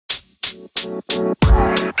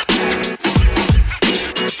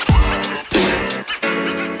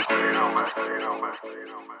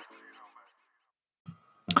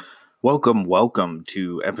Welcome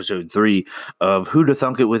to episode 3 of Who to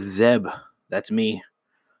Thunk It with Zeb. That's me,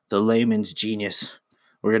 the layman's genius.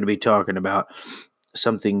 We're going to be talking about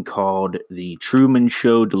something called the Truman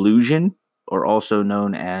Show delusion, or also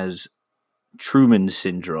known as Truman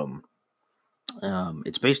Syndrome.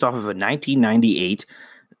 It's based off of a 1998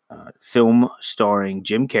 film starring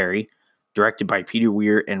Jim Carrey, directed by Peter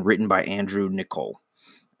Weir, and written by Andrew Niccol.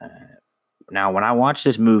 Now, when I watched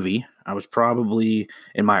this movie, I was probably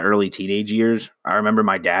in my early teenage years. I remember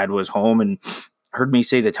my dad was home and heard me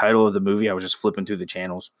say the title of the movie. I was just flipping through the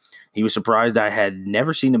channels. He was surprised I had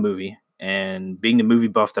never seen the movie, and being the movie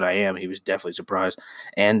buff that I am, he was definitely surprised.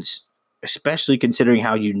 And especially considering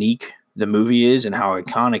how unique the movie is and how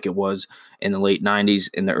iconic it was in the late 90s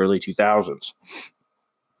and the early 2000s.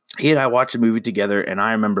 He and I watched the movie together, and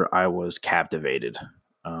I remember I was captivated.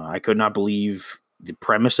 I could not believe the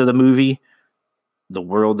premise of the movie, the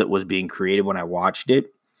world that was being created when I watched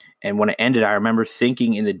it. And when it ended, I remember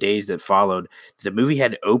thinking in the days that followed, the movie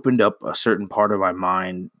had opened up a certain part of my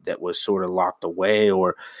mind that was sort of locked away,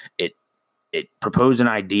 or it proposed an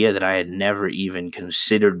idea that I had never even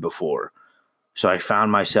considered before. So I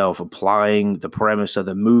found myself applying the premise of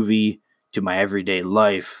the movie to my everyday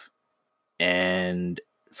life. And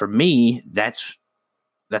for me, that's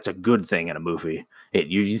a good thing in a movie.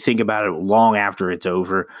 You think about it long after it's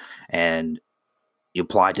over, and you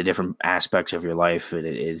apply it to different aspects of your life, and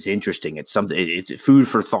it's interesting. It's something. It's food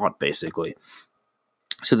for thought, basically.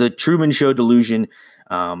 So the Truman Show delusion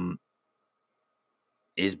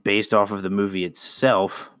is based off of the movie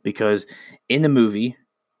itself, because in the movie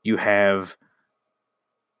you have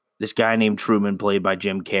this guy named Truman, played by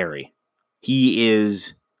Jim Carrey. He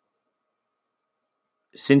is,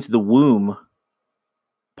 since the womb,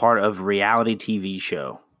 part of a reality TV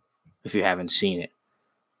show. If you haven't seen it,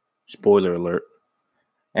 spoiler alert.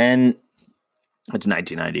 And it's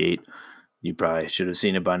 1998. You probably should have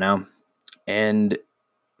seen it by now. And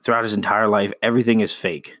throughout his entire life, everything is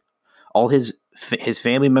fake. All his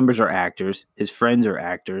family members are actors. His friends are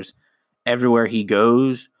actors. Everywhere he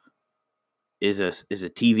goes is a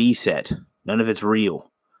TV set. None of it's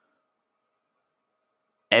real.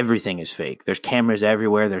 Everything is fake. There's cameras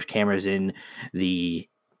everywhere. There's cameras in the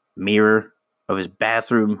mirror of his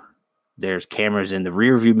bathroom. There's cameras in the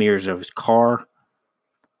rear view mirrors of his car.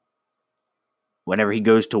 Whenever he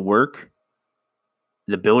goes to work,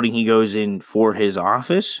 the building he goes in for his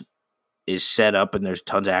office is set up and there's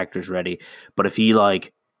tons of actors ready. But if he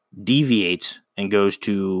deviates and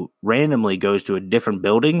randomly goes to a different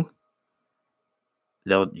building,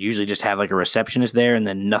 they'll usually just have a receptionist there, and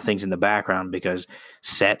then nothing's in the background because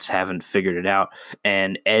sets haven't figured it out.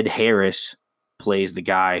 And Ed Harris plays the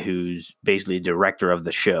guy who's basically the director of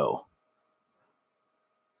the show.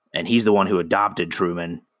 And he's the one who adopted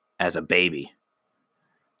Truman as a baby.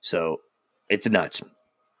 So it's nuts.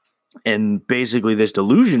 And basically this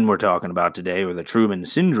delusion we're talking about today, or the Truman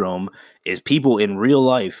Syndrome, is people in real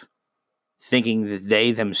life thinking that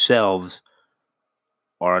they themselves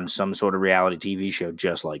are on some sort of reality TV show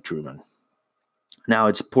just like Truman. Now,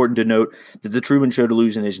 it's important to note that the Truman Show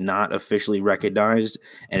delusion is not officially recognized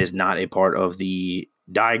and is not a part of the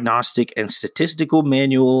Diagnostic and Statistical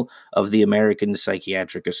Manual of the American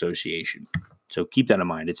Psychiatric Association. So keep that in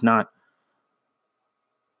mind. It's not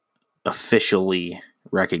officially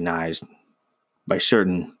recognized by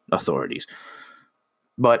certain authorities.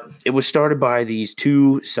 But it was started by these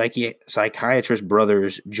two psychiatrist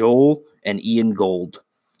brothers, Joel and Ian Gold.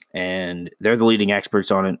 And they're the leading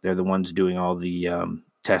experts on it. They're the ones doing all the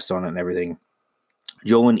tests on it and everything.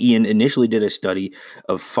 Joel and Ian initially did a study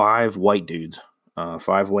of 5 white dudes,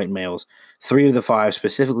 5 white males. 3 of the 5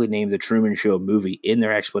 specifically named the Truman Show movie in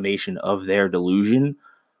their explanation of their delusion.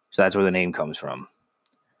 So that's where the name comes from.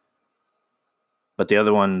 But the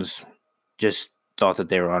other ones just thought that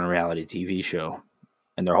they were on a reality TV show,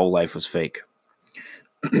 and their whole life was fake.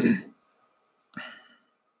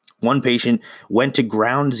 One patient went to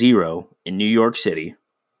Ground Zero in New York City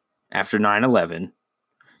after 9/11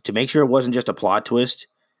 to make sure it wasn't just a plot twist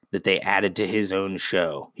that they added to his own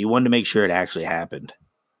show. He wanted to make sure it actually happened.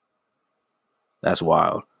 That's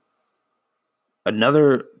wild.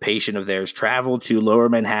 Another patient of theirs traveled to Lower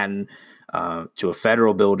Manhattan to a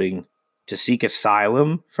federal building to seek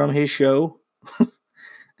asylum from his show.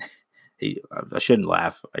 I shouldn't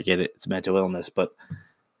laugh. I get it. It's mental illness. But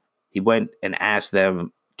he went and asked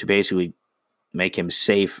them to basically make him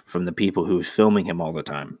safe from the people who was filming him all the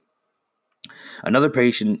time. Another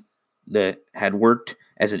patient that had worked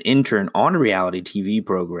as an intern on a reality TV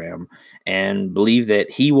program and believed that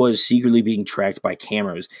he was secretly being tracked by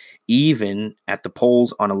cameras, even at the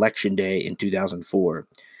polls on election day in 2004.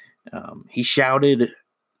 He shouted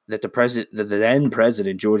that the then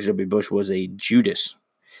president, George W. Bush, was a Judas,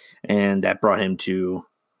 and that brought him to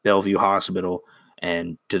Bellevue Hospital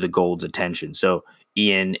and to the Gold's attention. So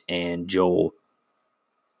Ian and Joel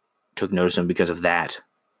took notice of him because of that.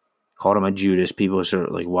 Called him a Judas. People were sort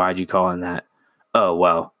of like, why'd you call him that? Oh,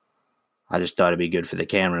 well, I just thought it'd be good for the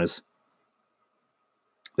cameras.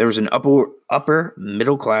 There was an upper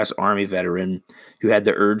middle class Army veteran who had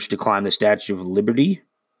the urge to climb the Statue of Liberty,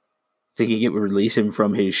 thinking it would release him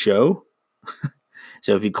from his show.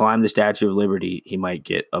 So if he climbed the Statue of Liberty, he might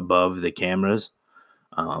get above the cameras.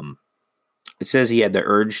 It says he had the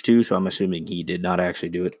urge to, so I'm assuming he did not actually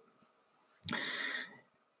do it.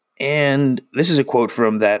 And this is a quote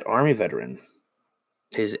from that Army veteran,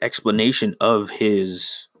 his explanation of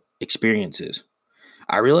his experiences.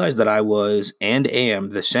 I realized that I was and am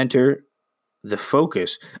the center, the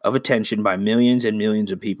focus of attention by millions and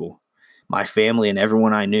millions of people. My family and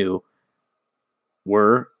everyone I knew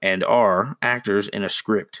were and are actors in a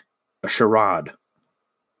script, a charade,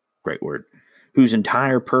 great word, whose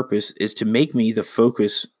entire purpose is to make me the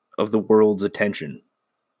focus of the world's attention.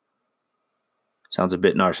 Sounds a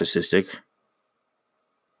bit narcissistic.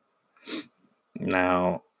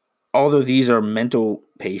 Now, although these are mental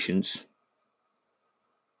patients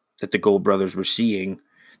that the Gold brothers were seeing,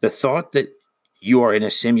 the thought that you are in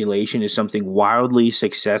a simulation is something wildly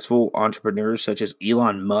successful entrepreneurs such as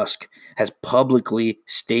Elon Musk has publicly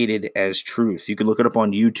stated as truth. You can look it up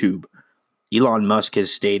on YouTube. Elon Musk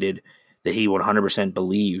has stated that he 100%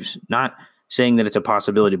 believes, not saying that it's a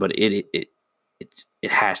possibility, but it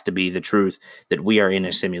has to be the truth that we are in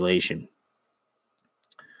a simulation.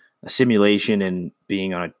 A simulation and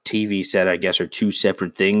being on a TV set, I guess, are two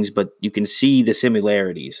separate things, but you can see the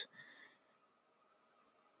similarities.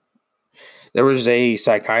 There was a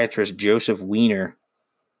psychiatrist, Joseph Weiner,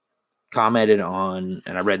 commented on,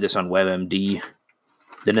 and I read this on WebMD,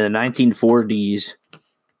 that in the 1940s,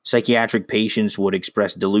 psychiatric patients would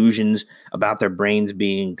express delusions about their brains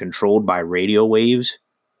being controlled by radio waves.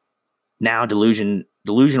 Now,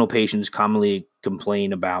 delusional patients commonly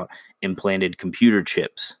complain about implanted computer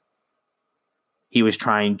chips. He was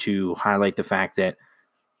trying to highlight the fact that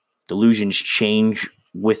delusions change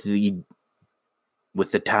with the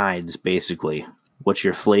tides, basically. What's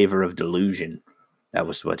your flavor of delusion? That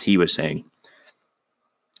was what he was saying.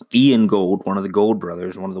 Ian Gold, one of the Gold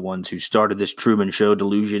brothers, one of the ones who started this Truman Show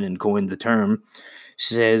delusion and coined the term,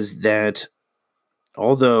 says that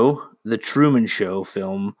although the Truman Show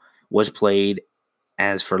film was played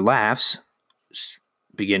as for laughs,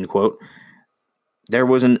 begin quote, there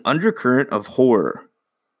was an undercurrent of horror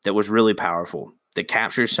that was really powerful, that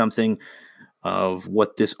captures something of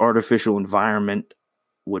what this artificial environment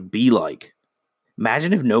would be like.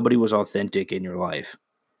 Imagine if nobody was authentic in your life.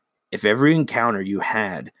 If every encounter you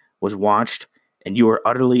had was watched and you were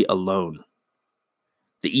utterly alone.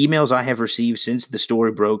 The emails I have received since the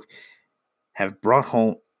story broke have brought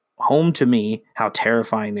home to me how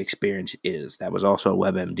terrifying the experience is. That was also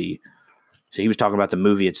WebMD. So he was talking about the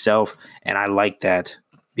movie itself, and I like that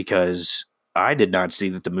because I did not see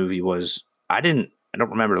that the movie was, I don't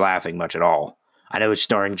remember laughing much at all. I know it's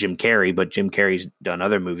starring Jim Carrey, but Jim Carrey's done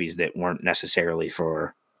other movies that weren't necessarily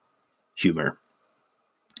for humor.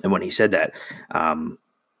 And when he said that,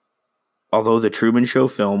 although the Truman Show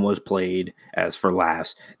film was played as for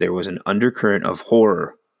laughs, there was an undercurrent of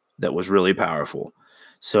horror that was really powerful.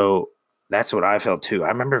 So that's what I felt too. I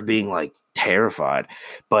remember being like terrified,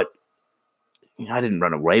 but I didn't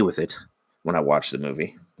run away with it when I watched the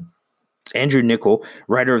movie. Andrew Niccol,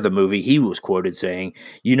 writer of the movie, he was quoted saying,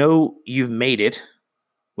 "You know, you've made it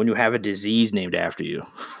when you have a disease named after you."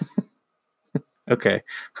 Okay.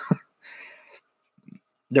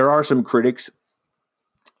 There are some critics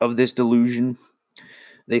of this delusion.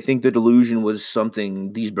 They think the delusion was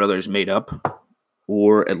something these brothers made up,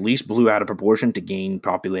 or at least blew out of proportion to gain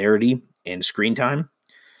popularity and screen time.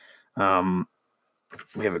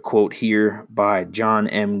 We have a quote here by John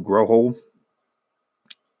M. Grohol.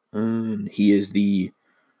 He is the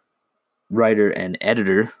writer and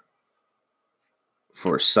editor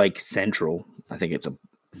for Psych Central. I think it's a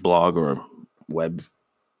blog or a web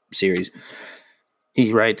series.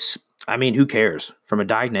 He writes, I mean, who cares? From a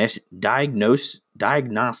diagnostic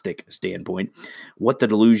standpoint, what the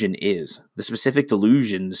delusion is. The specific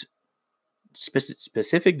delusion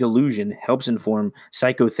helps inform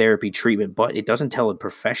psychotherapy treatment, but it doesn't tell a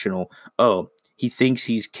professional, oh, he thinks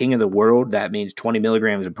he's king of the world. That means 20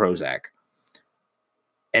 milligrams of Prozac.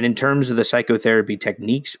 And in terms of the psychotherapy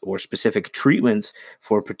techniques or specific treatments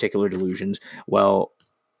for particular delusions, well,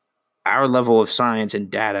 our level of science and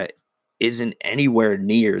data isn't anywhere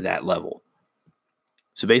near that level.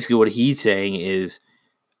 So basically what he's saying is,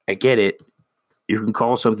 I get it. You can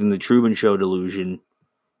call something the Truman Show delusion,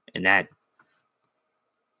 and that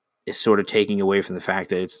is sort of taking away from the fact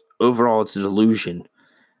that it's overall it's a delusion.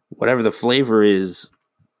 Whatever the flavor is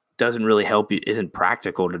doesn't really help you, isn't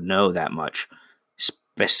practical to know that much,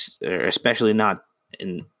 especially not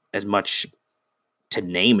in as much to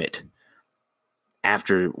name it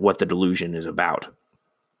after what the delusion is about.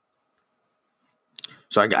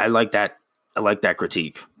 So I like that. I like that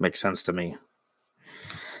critique. Makes sense to me.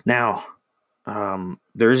 Now,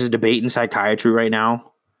 there is a debate in psychiatry right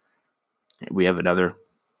now. We have another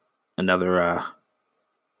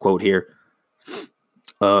quote here.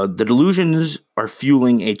 The delusions are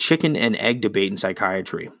fueling a chicken and egg debate in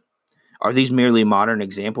psychiatry. Are these merely modern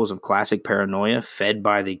examples of classic paranoia fed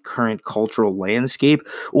by the current cultural landscape,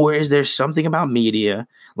 or is there something about media,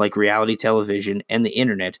 like reality television and the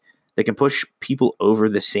internet, that can push people over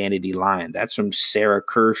the sanity line? That's from Sarah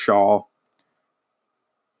Kershaw.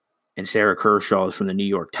 And Sarah Kershaw is from the New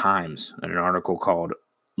York Times in an article called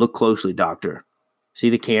 "Look Closely, Doctor." See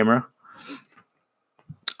the camera?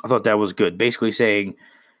 I thought that was good. Basically saying,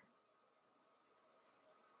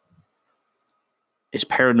 is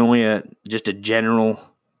paranoia just a general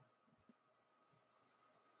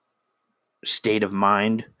state of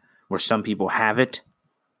mind where some people have it,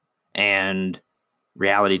 and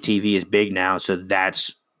reality TV is big now, so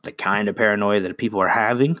that's the kind of paranoia that people are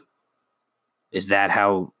having? Is that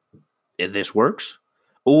how this works?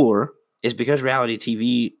 Or is because reality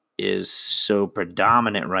TV is so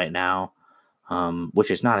predominant right now,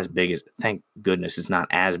 which is not as big as, thank goodness, it's not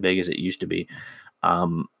as big as it used to be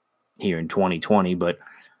here in 2020,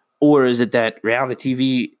 or is it that reality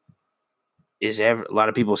TV is a lot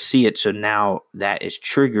of people see it, so now that is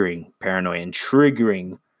triggering paranoia and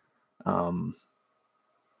triggering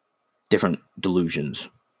different delusions?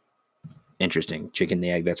 Interesting. Chicken and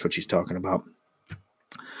the egg, that's what she's talking about.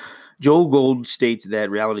 Joel Gold states that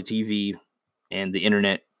reality TV and the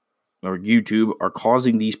internet or YouTube are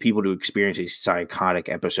causing these people to experience a psychotic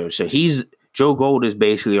episode. So Joe Gold is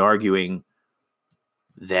basically arguing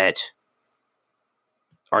that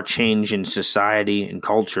our change in society and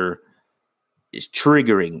culture is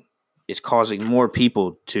causing more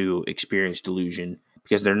people to experience delusion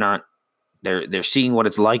because they're seeing what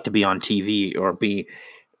it's like to be on TV or be,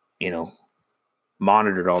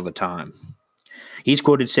 monitored all the time. He's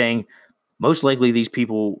quoted saying, most likely these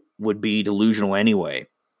people would be delusional anyway.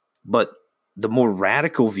 But the more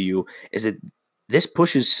radical view is that this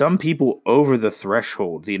pushes some people over the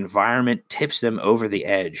threshold. The environment tips them over the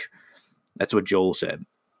edge. That's what Joel said.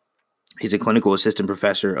 He's a clinical assistant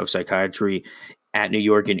professor of psychiatry at New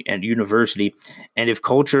York and University. And if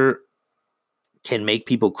culture can make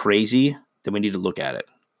people crazy, then we need to look at it.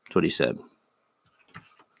 That's what he said.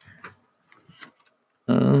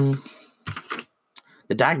 The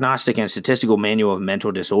Diagnostic and Statistical Manual of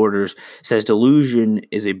Mental Disorders says delusion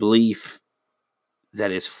is a belief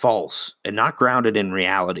that is false and not grounded in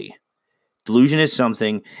reality. Delusion is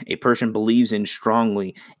something a person believes in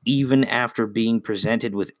strongly, even after being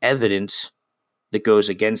presented with evidence that goes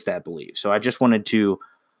against that belief. So I just wanted to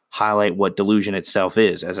highlight what delusion itself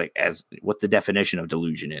is, as what the definition of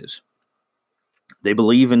delusion is. They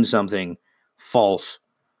believe in something false,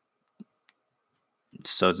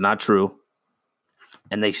 so it's not true,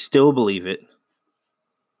 and they still believe it.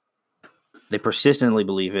 They persistently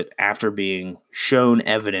believe it after being shown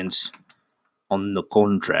evidence on the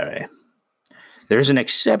contrary. There's an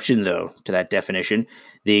exception, though, to that definition.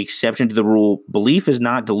 The exception to the rule: belief is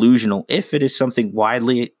not delusional if it is something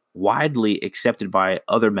widely accepted by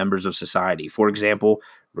other members of society. For example,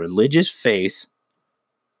 religious faith.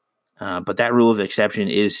 But that rule of exception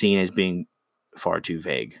is seen as being far too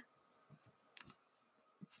vague.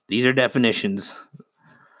 These are definitions,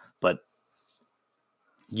 but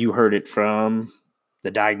you heard it from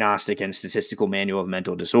the Diagnostic and Statistical Manual of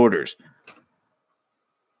Mental Disorders.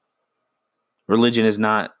 Religion is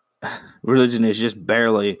just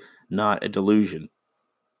barely not a delusion.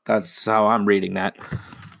 That's how I'm reading that.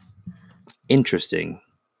 Interesting.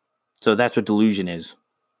 So that's what delusion is.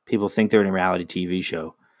 People think they're in a reality TV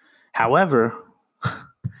show. However,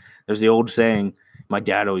 there's the old saying, my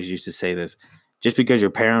dad always used to say this: just because you're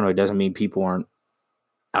paranoid doesn't mean people aren't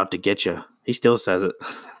out to get you. He still says it.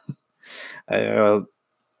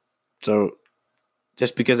 So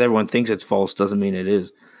just because everyone thinks it's false doesn't mean it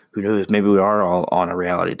is. Who knows? Maybe we are all on a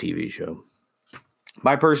reality TV show.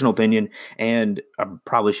 My personal opinion, and I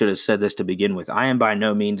probably should have said this to begin with, I am by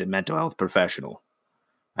no means a mental health professional.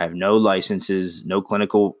 I have no licenses, no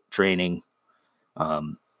clinical training.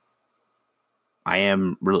 Um,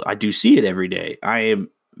 I do see it every day. I am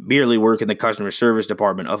merely work in the customer service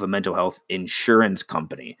department of a mental health insurance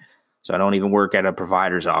company. So I don't even work at a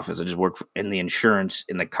provider's office. I just work in the insurance,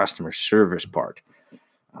 in the customer service part.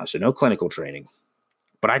 So no clinical training.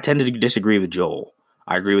 But I tend to disagree with Joel.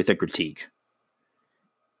 I agree with the critique.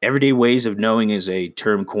 Everyday ways of knowing is a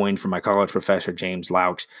term coined from my college professor, James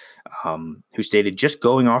Laux, who stated just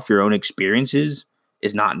going off your own experiences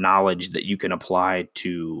is not knowledge that you can apply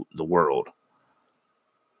to the world.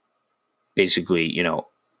 Basically,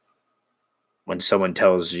 when someone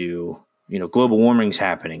tells you, global warming's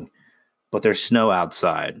happening, but there's snow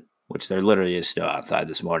outside, which there literally is snow outside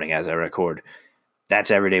this morning as I record. That's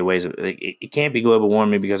everyday ways of it can't be global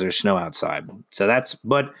warming because there's snow outside.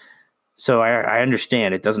 So I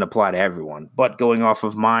understand it doesn't apply to everyone, but going off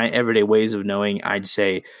of my everyday ways of knowing, I'd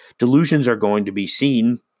say delusions are going to be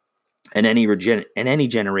seen in any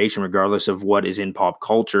generation, regardless of what is in pop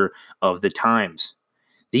culture of the times.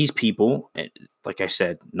 These people, like I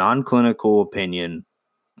said, non-clinical opinion,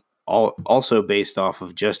 also based off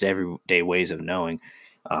of just everyday ways of knowing.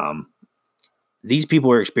 These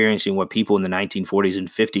people are experiencing what people in the 1940s and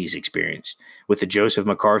 50s experienced with the Joseph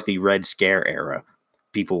McCarthy Red Scare era.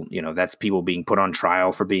 People, that's people being put on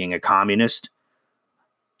trial for being a communist.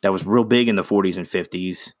 That was real big in the 40s and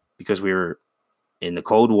 50s because we were in the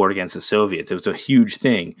Cold War against the Soviets. It was a huge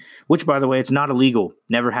thing, which, by the way, it's not illegal.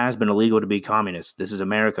 Never has been illegal to be communist. This is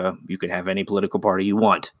America. You can have any political party you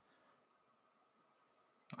want.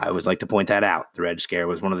 I always like to point that out. The Red Scare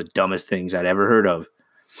was one of the dumbest things I'd ever heard of.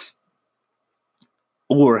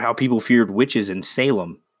 Or how people feared witches in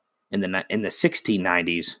Salem in the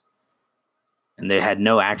 1690s, and they had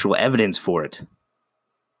no actual evidence for it.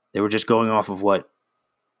 They were just going off of what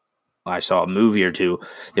I saw a movie or two.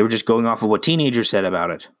 They were just going off of what teenagers said about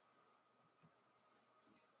it.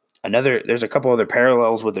 There's a couple other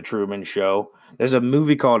parallels with the Truman Show. There's a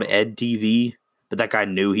movie called Ed TV, but that guy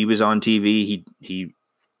knew he was on TV. He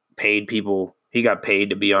paid people. He got paid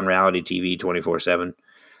to be on reality TV 24/7.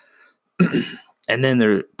 And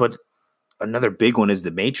then but another big one is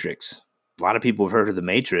The Matrix. A lot of people have heard of The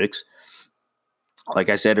Matrix. Like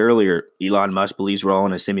I said earlier, Elon Musk believes we're all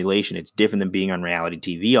in a simulation. It's different than being on reality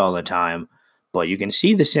TV all the time, but you can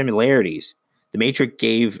see the similarities. The Matrix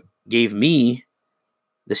gave me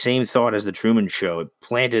the same thought as the Truman Show. It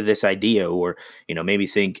planted this idea, or maybe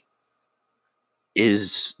think,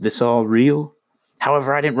 is this all real?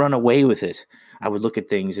 However, I didn't run away with it. I would look at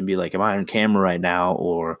things and be like, am I on camera right now?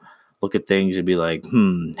 Or look at things and be like,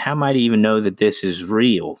 how might I even know that this is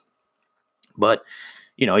real? But,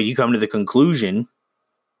 you come to the conclusion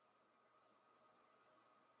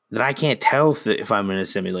that I can't tell if I'm in a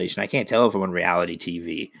simulation. I can't tell if I'm on reality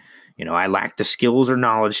TV. I lack the skills or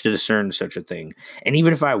knowledge to discern such a thing. And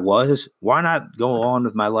even if I was, why not go on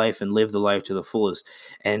with my life and live the life to the fullest?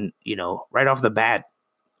 And, right off the bat,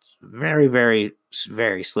 very, very,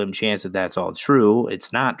 very slim chance that that's all true.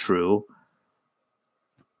 It's not true.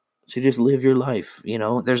 So just live your life.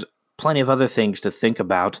 There's plenty of other things to think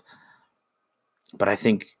about. But I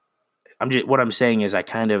think what I'm saying is I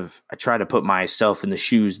try to put myself in the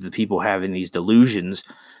shoes of the people having these delusions.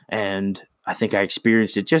 And I think I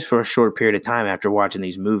experienced it just for a short period of time after watching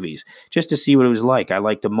these movies, just to see what it was like. I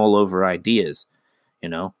like to mull over ideas,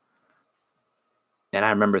 And I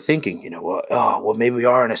remember thinking, well, maybe we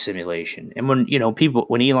are in a simulation. And when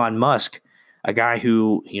Elon Musk, a guy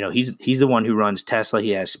who, he's the one who runs Tesla,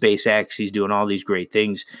 he has SpaceX, he's doing all these great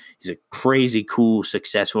things. He's a crazy, cool,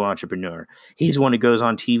 successful entrepreneur. He's the one who goes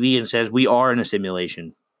on TV and says, we are in a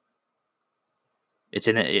simulation.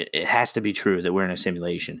 It has to be true that we're in a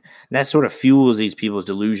simulation. And that sort of fuels these people's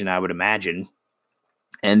delusion, I would imagine,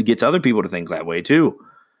 and gets other people to think that way too.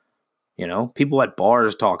 People at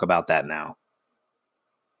bars talk about that now.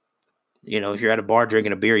 If you're at a bar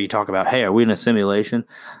drinking a beer, you talk about, hey, are we in a simulation?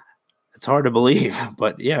 It's hard to believe,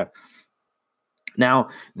 but yeah. Now,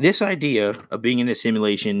 this idea of being in a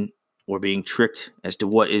simulation or being tricked as to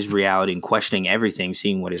what is reality and questioning everything,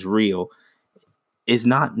 seeing what is real, is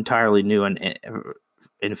not entirely new. And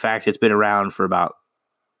in fact, it's been around for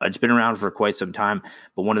quite some time.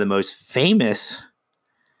 But one of the most famous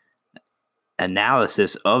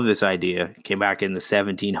analysis of this idea came back in the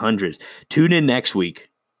 1700s. Tune in next week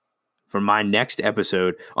for my next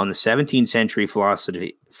episode on the 17th century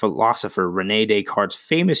philosopher Rene Descartes'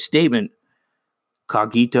 famous statement,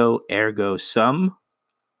 cogito ergo sum.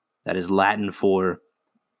 That is Latin for,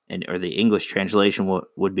 or the English translation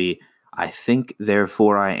would be, I think,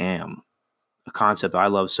 therefore I am. a concept I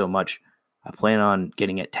love so much. I plan on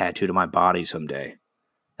getting it tattooed on my body someday.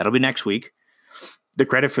 That'll be next week. The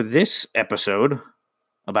credit for this episode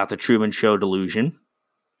about the Truman Show delusion,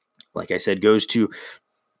 like I said, goes to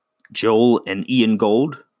Joel and Ian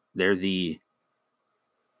Gold. They're the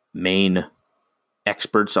main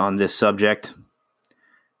experts on this subject.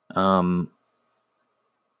 I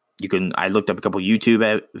looked up a couple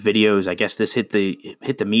YouTube videos. I guess this hit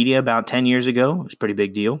the media about 10 years ago. It was a pretty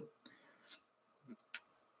big deal.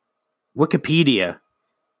 Wikipedia.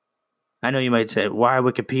 I know you might say, why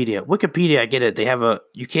Wikipedia? Wikipedia, I get it.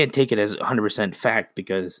 You can't take it as 100% fact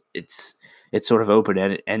because it's sort of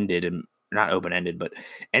open-ended and not open-ended, but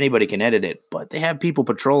anybody can edit it. But they have people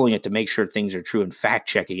patrolling it to make sure things are true and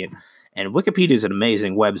fact-checking it. And Wikipedia is an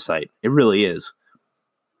amazing website. It really is.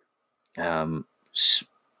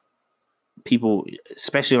 People,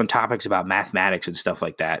 especially on topics about mathematics and stuff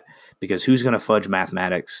like that, because who's going to fudge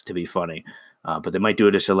mathematics to be funny? But they might do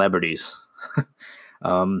it to celebrities.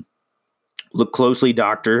 Look Closely,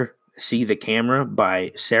 Doctor. See the Camera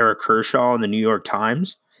by Sarah Kershaw in the New York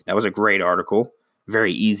Times. That was a great article.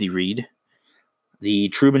 Very easy read. The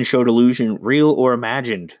Truman Show Delusion, Real or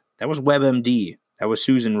Imagined. That was WebMD. That was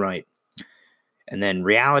Susan Wright. And then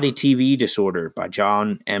Reality TV Disorder by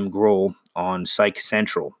John M. Grohl on Psych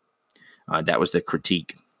Central. That was the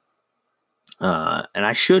critique. And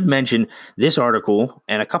I should mention this article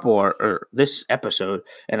and this episode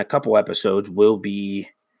and a couple episodes will be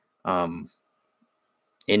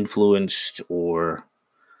influenced or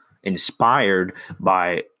inspired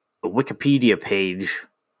by a Wikipedia page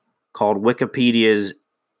called Wikipedia's,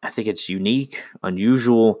 I think it's Unique,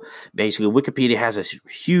 Unusual. Basically, Wikipedia has a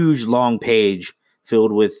huge long page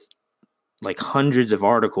filled with like hundreds of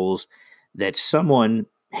articles that someone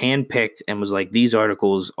handpicked and was like, these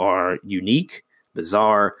articles are unique,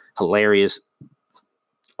 bizarre, hilarious,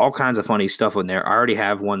 all kinds of funny stuff in there. I already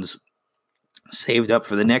have ones saved up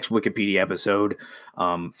for the next Wikipedia episode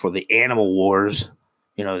for the animal wars.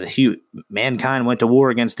 You know, mankind went to war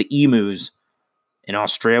against the emus in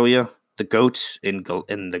Australia, the goats in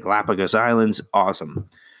the Galapagos Islands. Awesome.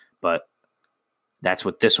 But that's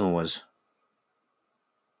what this one was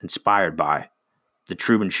inspired by. The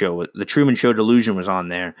Truman Show Delusion was on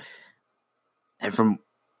there. And from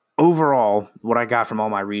overall, what I got from all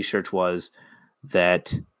my research was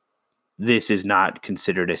that this is not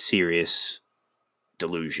considered a serious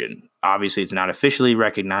delusion. Obviously, it's not officially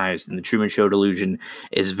recognized, and the Truman Show delusion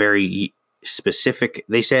is very specific.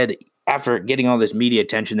 They said after getting all this media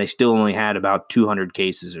attention, they still only had about 200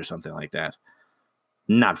 cases or something like that.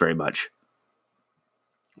 Not very much.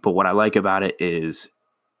 But what I like about it is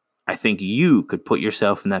I think you could put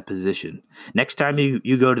yourself in that position. Next time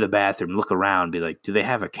you go to the bathroom, look around, be like, do they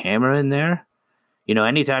have a camera in there? You know,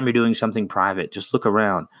 anytime you're doing something private, just look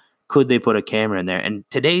around. Could they put a camera in there? And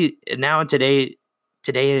today and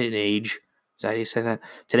age, is that how you say that?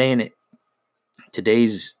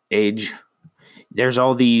 Today's age, there's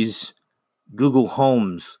all these Google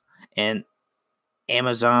Homes and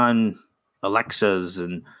Amazon Alexas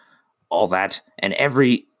and all that, and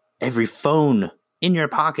every phone in your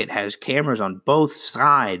pocket has cameras on both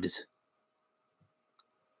sides,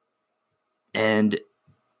 and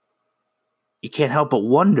you can't help but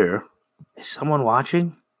wonder, is someone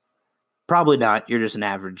watching? Probably not. You're just an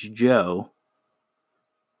average Joe.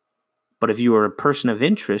 But if you were a person of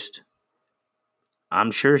interest,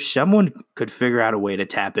 I'm sure someone could figure out a way to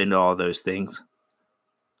tap into all those things.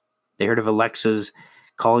 They heard of Alexa's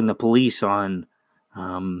calling the police on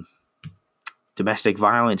domestic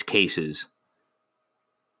violence cases.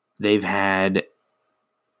 There's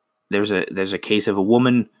a case of a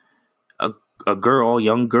woman, a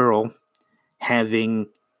young girl, having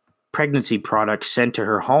pregnancy products sent to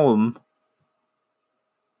her home.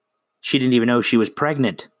 She didn't even know she was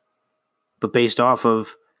pregnant. But based off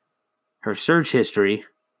of her search history,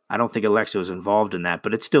 I don't think Alexa was involved in that,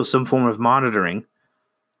 but it's still some form of monitoring.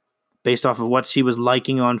 Based off of what she was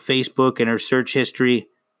liking on Facebook and her search history,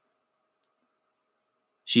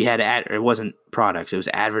 she had it wasn't products, it was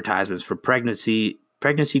advertisements for pregnancy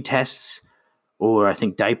tests, or I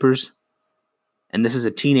think diapers. And this is a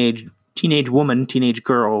teenage woman, teenage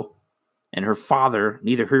girl, and her father,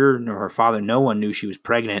 neither her nor her father, no one knew she was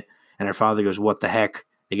pregnant. And her father goes, what the heck?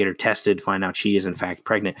 They get her tested, find out she is in fact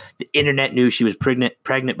pregnant. The internet knew she was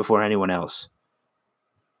pregnant before anyone else.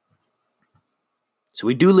 So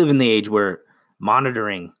we do live in the age where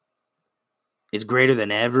monitoring is greater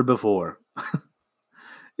than ever before.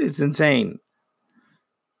 It's insane.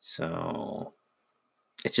 So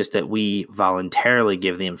it's just that we voluntarily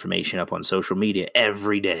give the information up on social media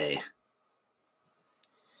every day.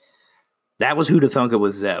 That was Who to Thunk It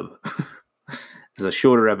with Zeb. It's a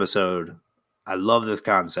shorter episode. I love this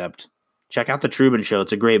concept. Check out The Truman Show.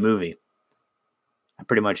 It's a great movie.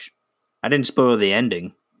 I didn't spoil the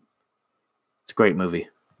ending. It's a great movie.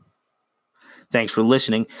 Thanks for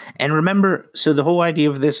listening. And remember, so the whole idea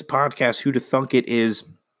of this podcast, Who to Thunk It, is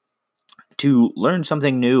to learn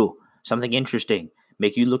something new, something interesting,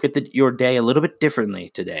 make you look at your day a little bit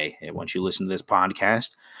differently today. And once you listen to this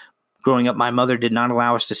podcast, growing up, my mother did not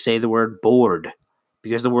allow us to say the word bored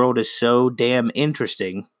because the world is so damn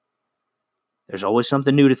interesting. There's always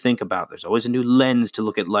something new to think about. There's always a new lens to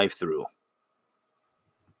look at life through.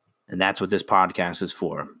 And that's what this podcast is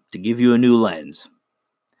for, to give you a new lens.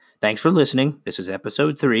 Thanks for listening. This is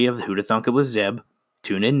episode 3 of Who to Thunk It with Zeb.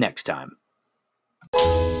 Tune in next time.